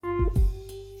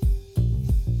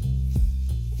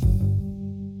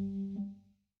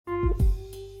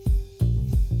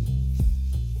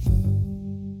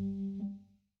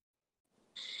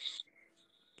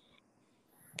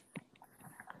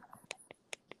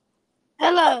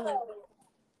Hello,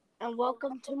 and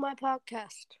welcome to my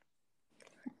podcast.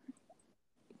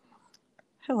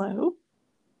 Hello.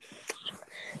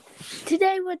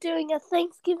 Today we're doing a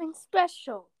Thanksgiving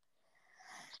special.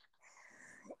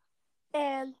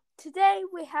 And today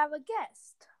we have a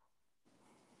guest.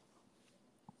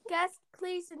 Guest,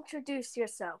 please introduce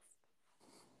yourself.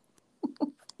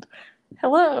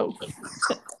 Hello.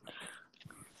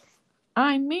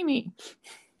 I'm Mimi.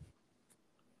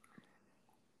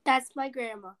 That's my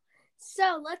grandma.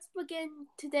 So let's begin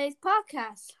today's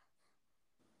podcast.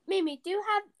 Mimi, do you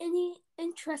have any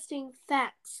interesting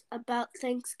facts about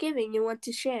Thanksgiving you want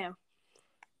to share?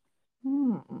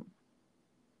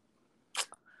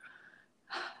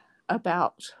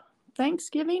 About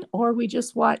Thanksgiving, or we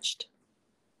just watched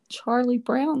Charlie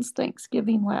Brown's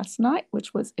Thanksgiving last night,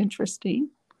 which was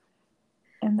interesting.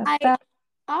 And the fact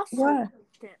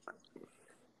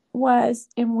was,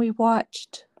 and we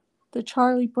watched the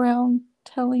Charlie Brown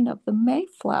telling of the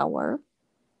Mayflower,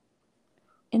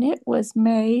 and it was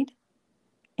made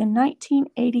in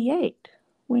 1988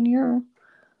 when your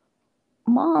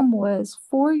mom was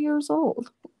 4 years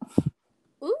old.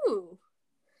 Ooh.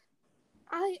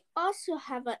 I also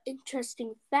have an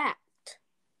interesting fact.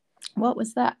 What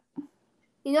was that?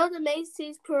 You know the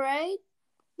Macy's parade?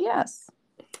 Yes.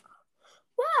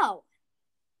 Wow.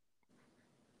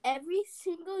 Every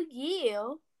single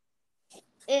year,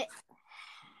 it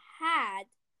had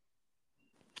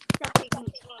something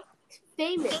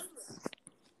famous.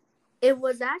 It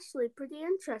was actually pretty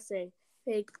interesting.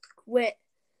 They went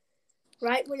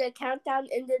right when the countdown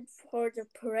ended for the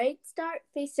parade start.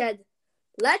 They said,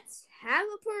 "Let's have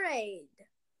a parade."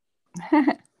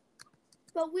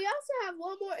 But we also have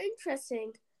one more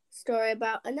interesting story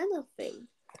about another thing.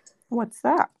 What's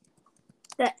that?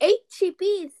 The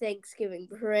H-E-B Thanksgiving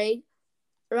parade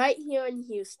right here in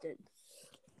Houston.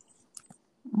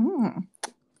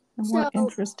 What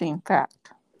interesting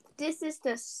fact. This is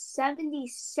the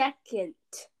 72nd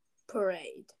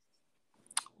parade.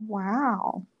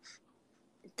 Wow.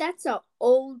 That's an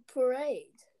old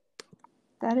parade.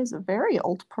 That is a very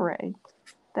old parade.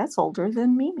 That's older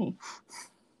than Mimi.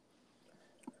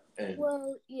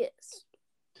 Well, yes.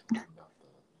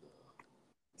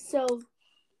 So,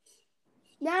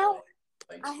 now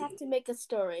I have to make a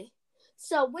story.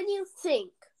 So, when you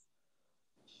think,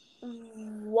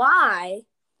 why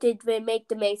did they make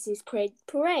the Macy's parade?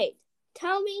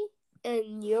 Tell me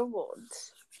in your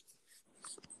words.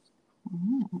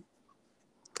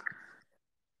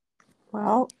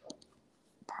 Well,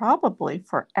 probably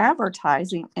for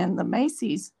advertising, and the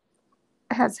Macy's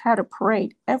has had a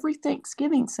parade every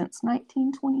Thanksgiving since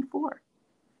 1924.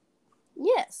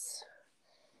 Yes.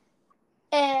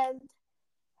 And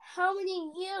how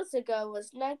many years ago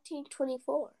was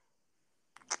 1924?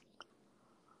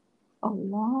 A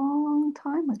long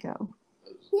time ago.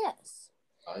 Yes.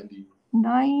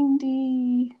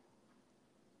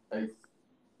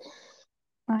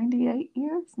 98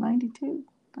 years? 92?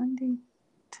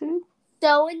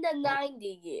 So in the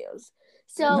 90 years.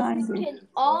 So 90. we can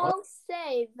all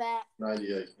say that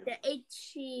the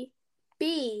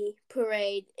H-E-B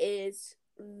parade is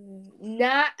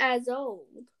not as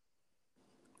old.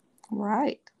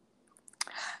 Right.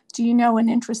 Do you know an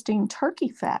interesting turkey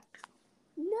fact?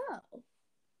 No.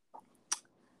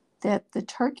 That the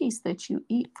turkeys that you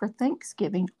eat for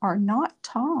Thanksgiving are not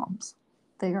toms.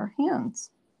 They are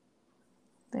hens.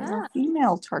 They are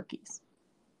female turkeys.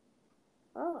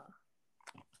 Oh.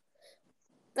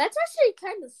 That's actually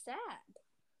kind of sad.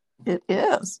 It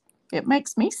is. It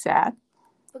makes me sad.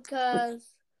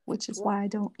 Because... Which is why I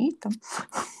don't eat them.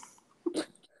 Now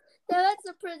that's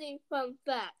a pretty fun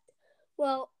fact.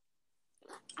 Well,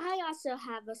 I also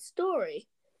have a story.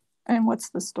 And what's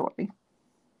the story?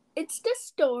 It's the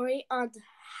story on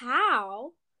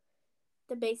how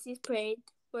the Macy's parade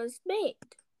was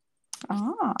made.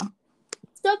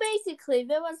 So basically,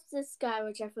 there was this guy,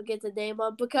 which I forget the name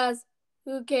of, because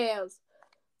who cares?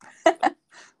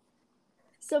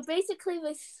 So basically,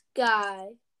 this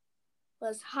guy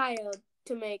was hired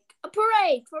to make a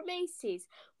parade for Macy's,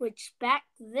 which back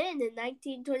then in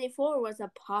 1924 was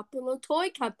a popular toy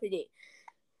company.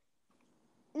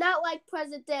 Not like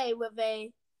present day where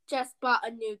they just bought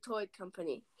a new toy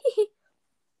company.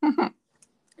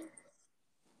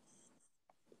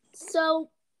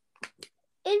 So,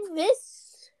 in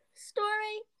this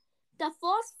story, the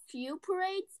first few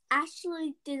parades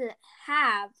actually didn't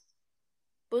have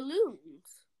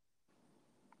balloons.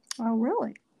 Oh,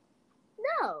 really?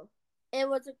 No. It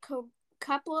was a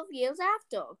couple of years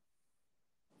after.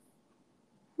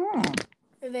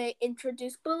 They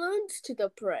introduced balloons to the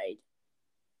parade.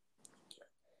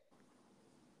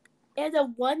 And the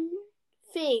one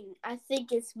thing I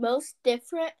think is most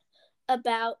different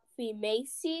about the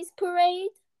Macy's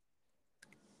parade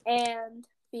and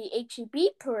the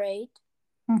HEB parade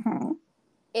Mm-hmm.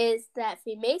 is that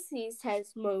the Macy's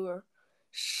has more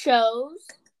shows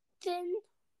than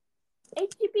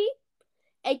HEB.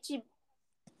 HEB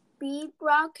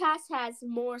broadcast has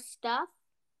more stuff,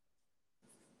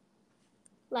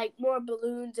 like more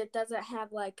balloons. It doesn't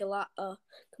have like a lot of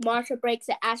commercial breaks.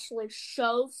 It actually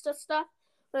shows the stuff.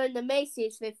 But in the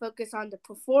Macy's, they focus on the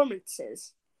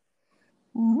performances.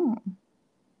 Mm.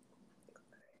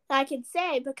 I can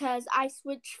say because I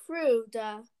switched through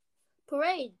the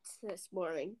parades this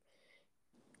morning.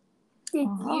 Did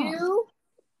you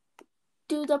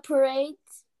do the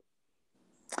parades?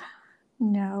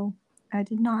 No, I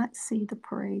did not see the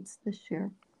parades this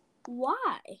year.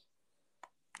 Why?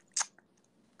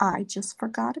 I just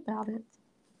forgot about it.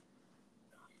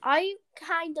 Are you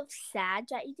kind of sad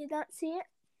that you did not see it?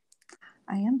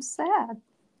 I am sad.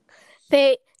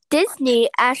 Disney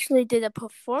actually did a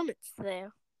performance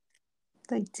there.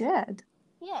 They did.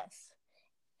 Yes.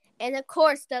 And of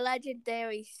course, the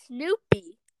legendary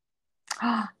Snoopy.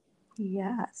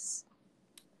 Yes.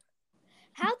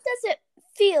 How does it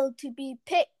feel to be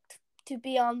picked to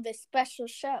be on this special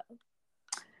show?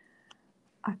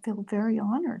 I feel very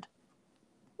honored.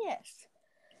 Yes.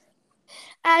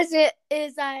 As it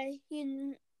is, I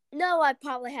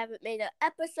probably haven't made an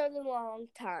episode in a long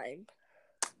time.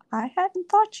 I hadn't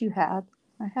thought you had.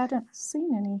 I hadn't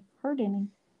seen any, heard any.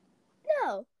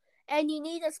 No. And you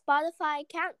need a Spotify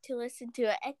account to listen to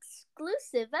an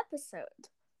exclusive episode.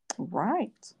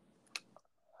 Right.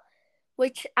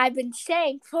 Which I've been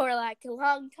saying for like a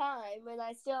long time, and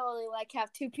I still only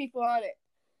have 2 people on it.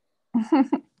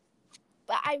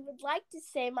 But I would like to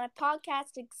say my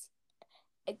podcast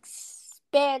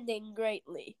expanding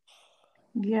greatly.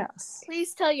 Yes.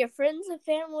 Please tell your friends and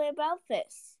family about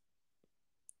this.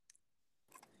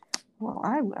 Well,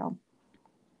 I will.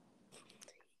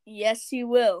 Yes, you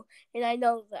will, and I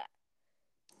know that.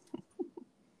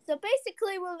 So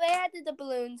basically, when they added the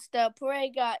balloons, the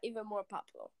parade got even more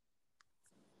popular.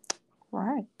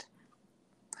 Right.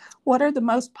 What are the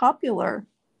most popular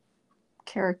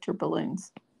character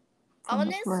balloons?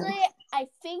 Honestly, I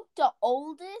think the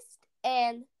oldest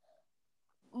and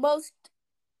most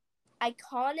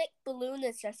iconic balloon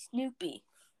is a Snoopy.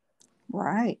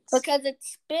 Right. Because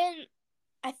it's been,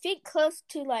 I think, close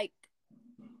to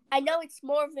I know it's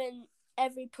more than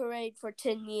every parade for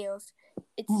 10 years.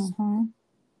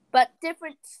 But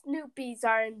different Snoopies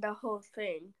are in the whole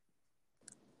thing.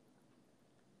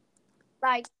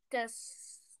 Like the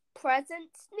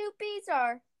present Snoopies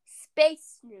are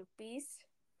Space Snoopies.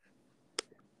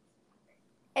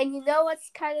 And you know what's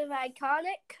kind of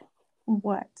iconic?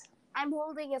 What? I'm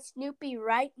holding a Snoopy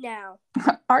right now.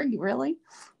 Are you really?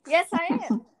 Yes, I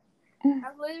am.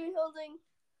 I'm literally holding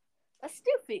a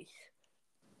Snoopy.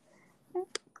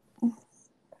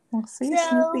 Well, see,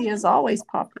 Snoopy is always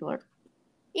popular.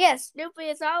 Yes, Snoopy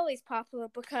is always popular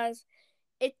because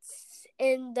it's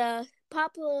in the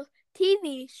popular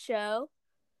TV show,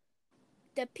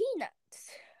 The Peanuts.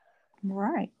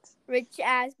 Right. Which,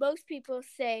 as most people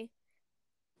say,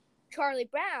 Charlie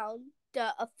Brown,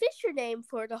 the official name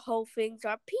for the whole things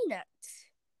are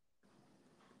Peanuts.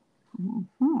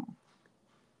 Mm-hmm.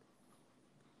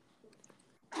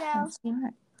 Now, that's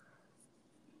right.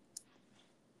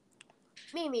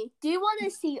 Mimi, do you want to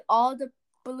see all the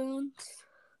balloons?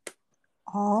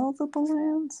 All the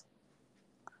balloons?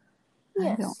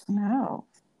 Yes. I don't know.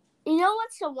 You know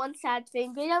what's the one sad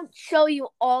thing? They don't show you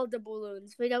all the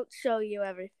balloons. They don't show you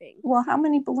everything. Well, how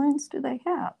many balloons do they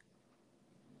have?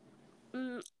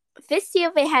 This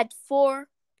year they had 4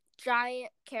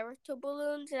 giant character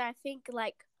balloons, and I think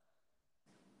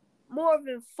more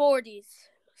than 40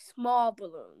 small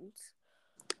balloons.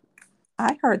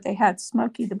 I heard they had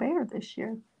Smokey the Bear this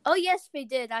year. Oh, yes, they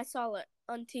did. I saw it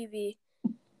on TV.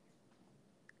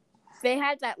 They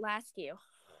had that last year.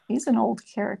 He's an old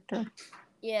character.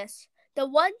 Yes. The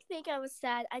one thing I was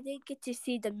sad, I didn't get to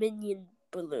see the Minion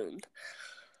balloon.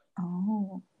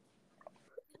 Oh.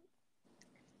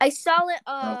 I saw it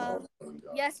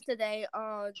yesterday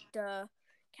on the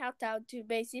Countdown to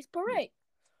Macy's Parade.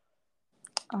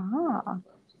 Ah.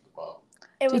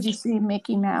 Did you see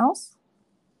Mickey Mouse?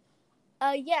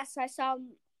 Yes, I saw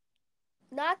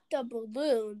not the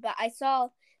balloon, but I saw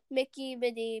Mickey,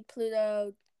 Minnie,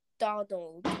 Pluto,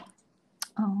 Donald.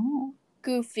 Oh.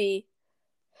 Goofy.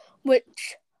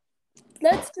 Which,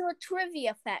 let's do a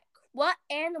trivia fact. What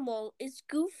animal is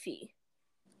Goofy?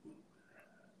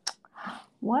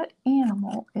 What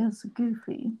animal is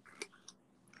Goofy?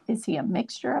 Is he a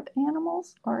mixture of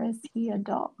animals or is he a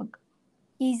dog?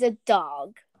 He's a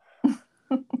dog.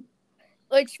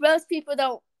 Which most people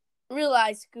don't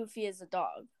realize Goofy is a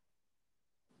dog.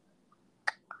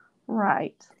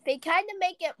 Right. They kind of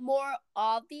make it more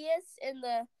obvious in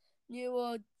the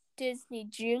new Disney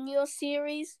Junior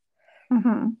series.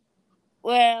 Mm-hmm.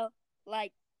 Where,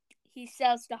 like, he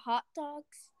sells the hot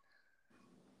dogs.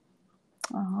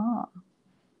 Ah.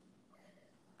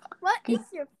 What is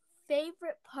your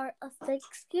favorite part of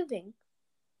Thanksgiving?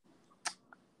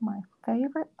 My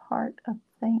favorite part of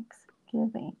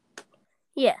Thanksgiving.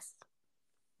 Yes.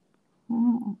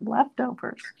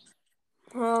 Leftovers.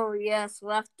 Oh, yes,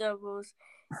 leftovers.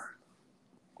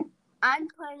 I'm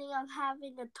planning on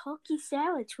having a turkey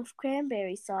sandwich with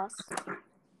cranberry sauce.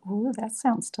 Ooh, that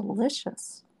sounds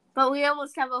delicious. But we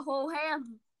almost have a whole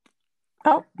ham.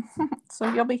 Oh,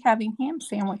 so you'll be having ham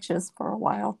sandwiches for a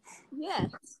while.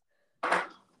 Yes.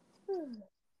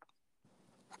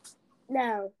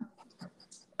 Now,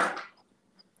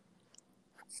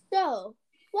 so,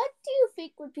 what do you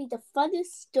think would be the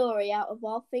funnest story out of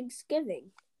all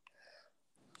Thanksgiving?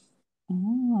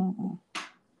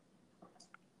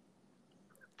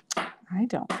 I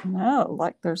don't know.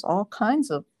 Like, there's all kinds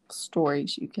of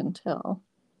stories you can tell.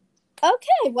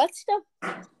 Okay, what's the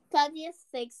funniest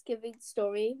Thanksgiving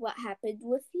story? What happened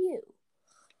with you?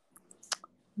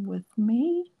 With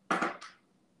me?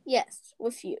 Yes,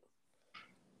 with you.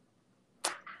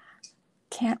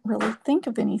 Can't really think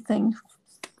of anything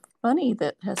funny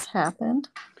that has happened.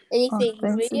 Anything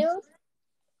real?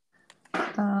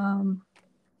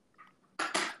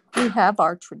 We have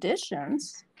our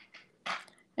traditions.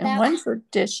 And one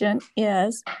tradition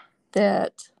is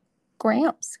that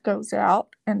Gramps goes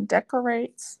out and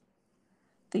decorates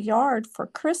the yard for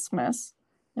Christmas.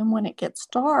 And when it gets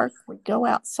dark, we go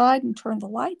outside and turn the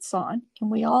lights on. And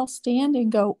we all stand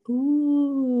and go,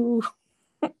 ooh.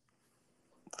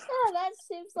 Oh, that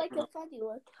seems like a funny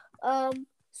one.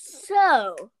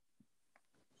 So,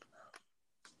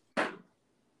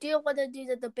 do you want to do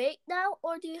the debate now,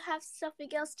 or do you have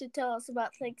something else to tell us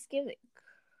about Thanksgiving?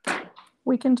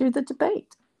 We can do the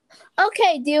debate.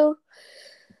 Okay, do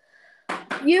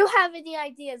you have any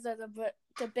ideas on the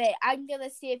debate? I'm going to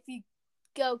see if you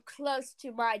go close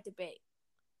to my debate.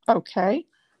 Okay.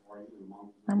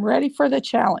 I'm ready for the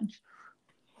challenge.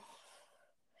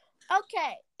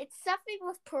 Okay, it's something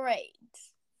with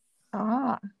parades.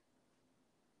 Ah.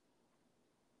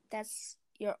 That's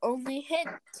your only hint.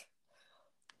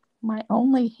 My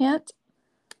only hint?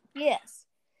 Yes.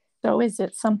 So is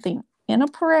it something in a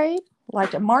parade,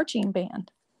 like a marching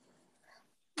band?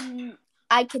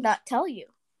 I cannot tell you.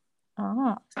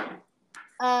 Ah.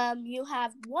 You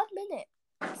have 1 minute,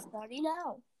 starting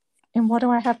now. And what do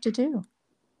I have to do?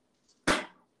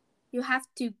 You have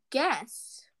to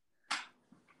guess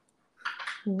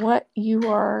what you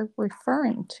are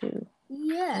referring to.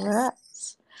 Yes.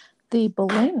 That's the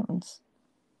balloons.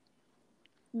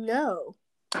 No.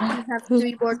 You have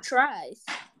 3 more tries.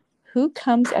 Who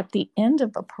comes at the end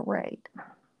of a parade?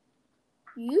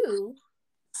 You.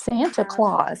 Santa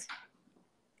Claus.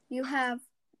 You have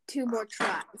 2 more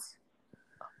tries.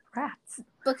 Rats.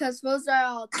 Because those are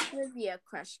all trivia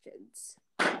questions.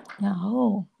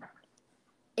 No.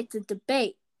 It's a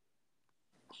debate.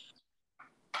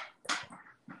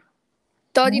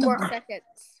 30 more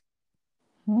seconds.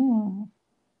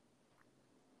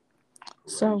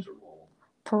 So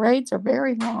parades are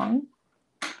very long.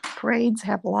 Parades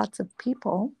have lots of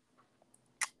people.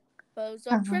 Those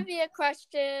are trivia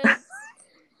questions.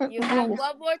 You have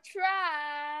 1 more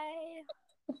try.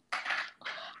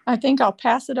 I think I'll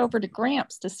pass it over to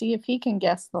Gramps to see if he can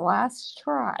guess the last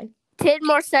try. 10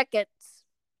 more seconds.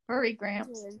 Hurry,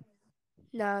 Gramps. 10,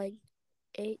 9,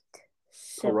 8,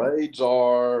 7. Parades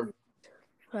are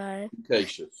 5.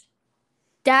 vacations.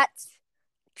 That's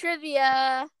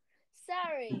trivia.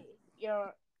 Sorry.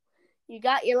 You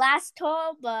got your last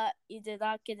toll, but you did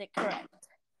not get it correct.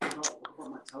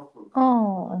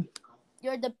 Oh.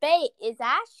 Your debate is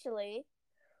actually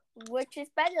which is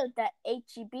better, the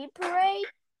H-E-B parade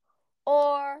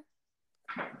or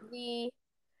the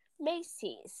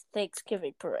Macy's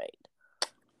Thanksgiving parade.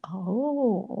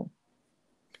 Oh.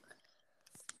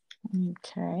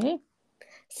 Okay.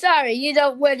 Sorry, you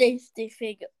don't win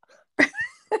anything.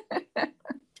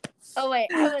 Oh, wait,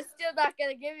 I was still not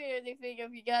going to give you anything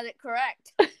if you got it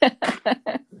correct.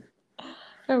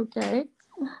 Okay.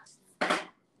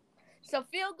 So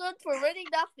feel good for winning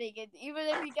nothing, and even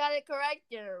if you got it correct,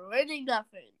 you're winning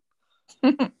nothing.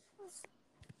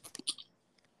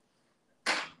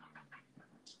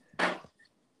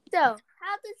 So,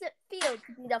 how does it feel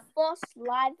to be the first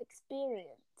live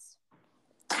experience?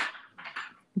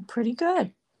 Pretty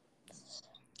good.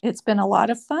 It's been a lot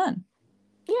of fun.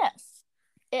 Yes,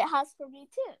 it has for me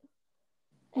too.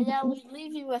 And now we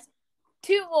leave you with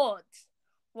 2 words.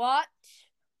 Watch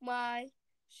my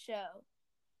show.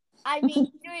 I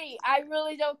mean 3. I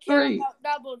really don't care 3. about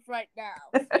numbers right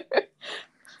now.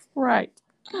 Right.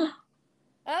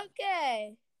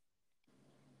 Okay.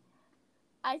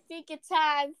 I think it's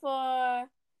time for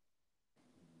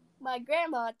my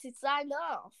grandma to sign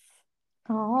off.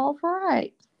 All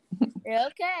right.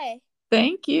 Okay.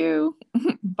 Thank you.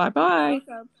 Bye-bye.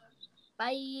 Welcome.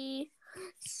 Bye.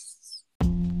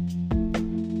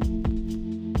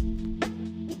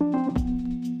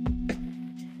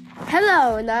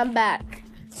 Hello, and I'm back.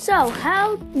 So,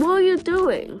 how were you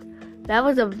doing? That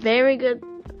was a very good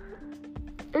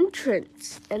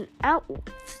entrance and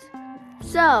outwards.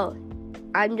 So,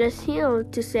 I'm just here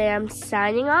to say I'm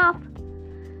signing off.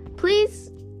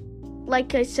 Please,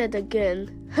 like I said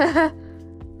again,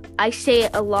 I say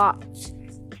it a lot.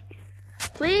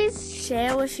 Please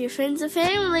share with your friends and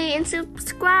family and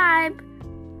subscribe.